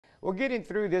Well, getting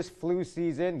through this flu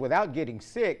season without getting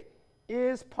sick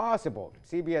is possible.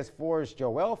 CBS 4's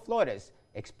Joel Flores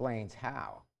explains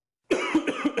how.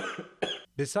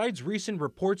 Besides recent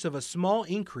reports of a small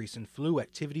increase in flu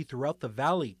activity throughout the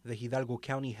valley, the Hidalgo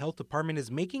County Health Department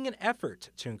is making an effort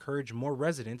to encourage more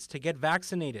residents to get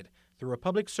vaccinated through a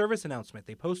public service announcement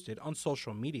they posted on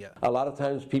social media. A lot of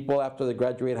times people, after they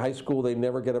graduate high school, they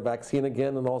never get a vaccine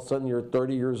again, and all of a sudden you're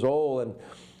 30 years old and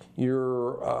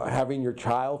you're having your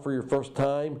child for your first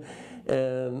time,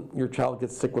 and your child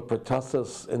gets sick with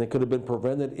pertussis, and it could have been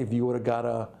prevented if you would have got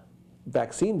a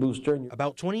vaccine booster.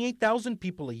 About 28,000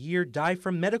 people a year die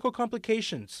from medical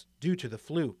complications due to the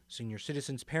flu. Senior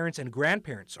citizens' parents and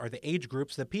grandparents are the age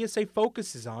groups the PSA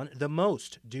focuses on the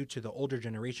most due to the older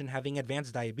generation having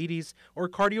advanced diabetes or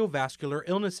cardiovascular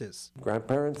illnesses.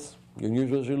 Grandparents, your New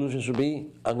Year's resolution should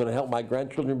be, I'm going to help my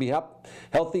grandchildren be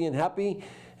healthy and happy.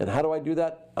 And how do I do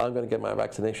that? I'm going to get my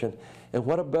vaccination. And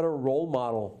what a better role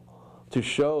model to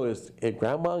show is if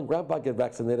grandma and grandpa get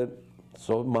vaccinated,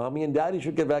 so mommy and daddy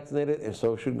should get vaccinated, and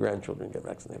so should grandchildren get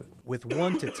vaccinated. With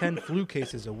 1 to 10 flu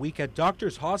cases a week at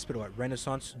Doctors Hospital at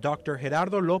Renaissance, Dr.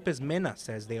 Gerardo Lopez Mena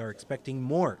says they are expecting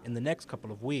more in the next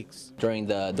couple of weeks. During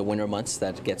the winter months,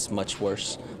 that gets much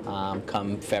worse.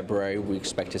 Come February, we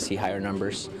expect to see higher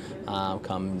numbers.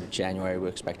 Come January, we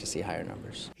expect to see higher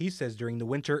numbers. He says during the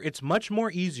winter, it's much more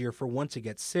easier for one to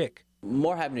get sick.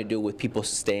 More having to do with people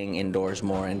staying indoors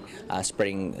more and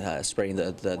spreading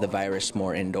the virus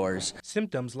more indoors.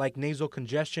 Symptoms like nasal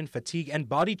congestion, fatigue, and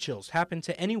body chills happen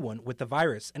to anyone with the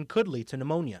virus and could lead to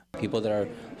pneumonia. People that are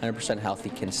 100% healthy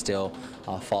can still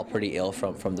fall pretty ill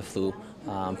from the flu,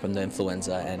 from the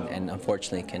influenza, and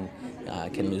unfortunately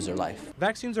can lose their life.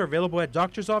 Vaccines are available at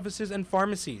doctors' offices and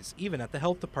pharmacies, even at the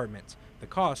health department. The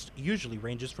cost usually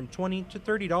ranges from $20 to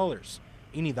 $30.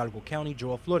 In Hidalgo County,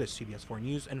 Joel Flores, CBS 4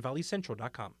 News, and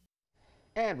ValleyCentral.com.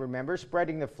 And remember,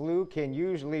 spreading the flu can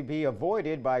usually be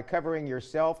avoided by covering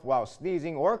yourself while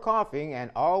sneezing or coughing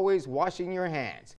and always washing your hands.